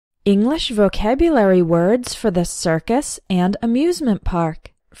English vocabulary words for the circus and amusement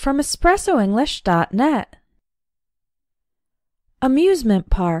park from espressoenglish.net.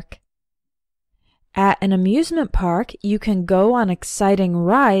 Amusement park. At an amusement park, you can go on exciting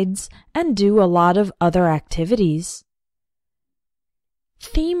rides and do a lot of other activities.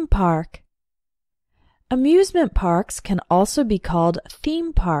 Theme park. Amusement parks can also be called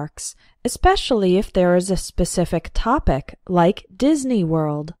theme parks, especially if there is a specific topic, like Disney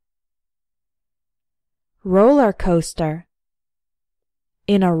World. Roller coaster.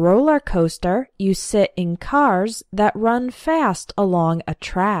 In a roller coaster, you sit in cars that run fast along a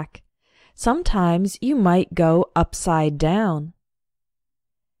track. Sometimes you might go upside down.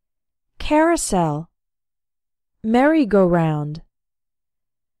 Carousel. Merry-go-round.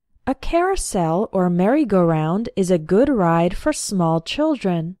 A carousel or merry-go-round is a good ride for small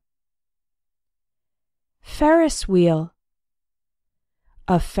children. Ferris wheel.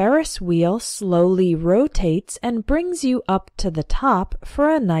 A Ferris wheel slowly rotates and brings you up to the top for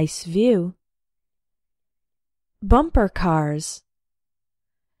a nice view. Bumper cars.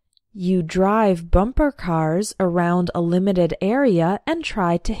 You drive bumper cars around a limited area and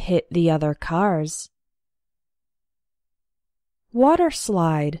try to hit the other cars. Water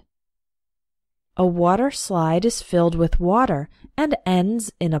slide. A water slide is filled with water and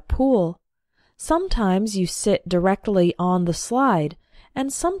ends in a pool. Sometimes you sit directly on the slide,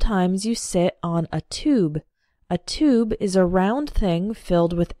 and sometimes you sit on a tube. A tube is a round thing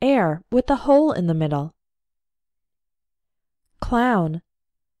filled with air with a hole in the middle. Clown.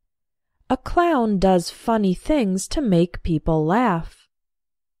 A clown does funny things to make people laugh.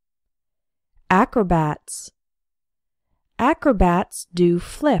 Acrobats. Acrobats do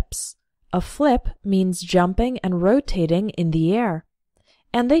flips. A flip means jumping and rotating in the air,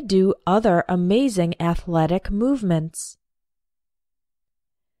 and they do other amazing athletic movements.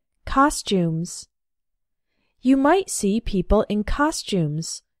 Costumes. You might see people in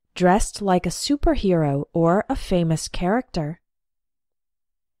costumes, dressed like a superhero or a famous character.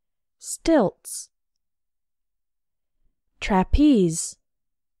 Stilts. Trapeze.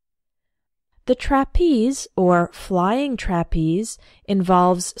 The trapeze, or flying trapeze,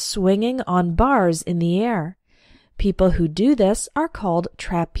 involves swinging on bars in the air. People who do this are called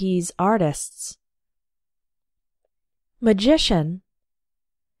trapeze artists. Magician.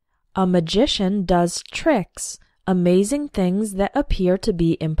 A magician does tricks, amazing things that appear to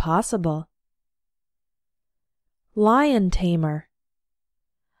be impossible. Lion tamer.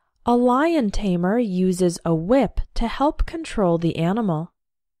 A lion tamer uses a whip to help control the animal.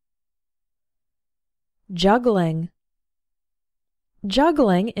 Juggling.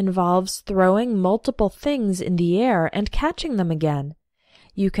 Juggling involves throwing multiple things in the air and catching them again.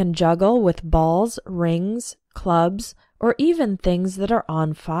 You can juggle with balls, rings, clubs, or even things that are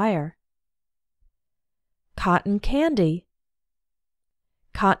on fire. Cotton candy.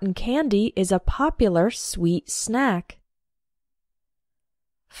 Cotton candy is a popular sweet snack.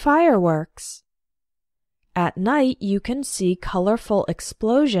 Fireworks. At night you can see colorful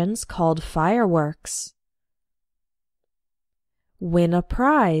explosions called fireworks. Win a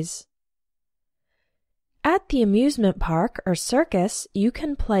prize. At the amusement park or circus, you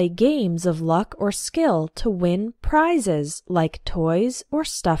can play games of luck or skill to win prizes like toys or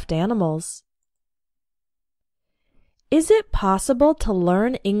stuffed animals. Is it possible to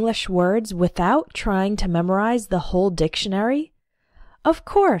learn English words without trying to memorize the whole dictionary? Of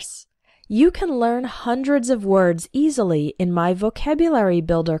course! You can learn hundreds of words easily in my vocabulary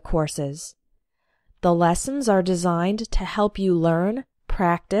builder courses. The lessons are designed to help you learn,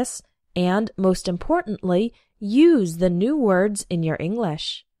 practice, and, most importantly, use the new words in your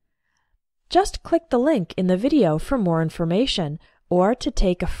English. Just click the link in the video for more information or to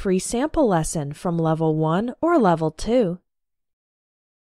take a free sample lesson from Level 1 or Level 2.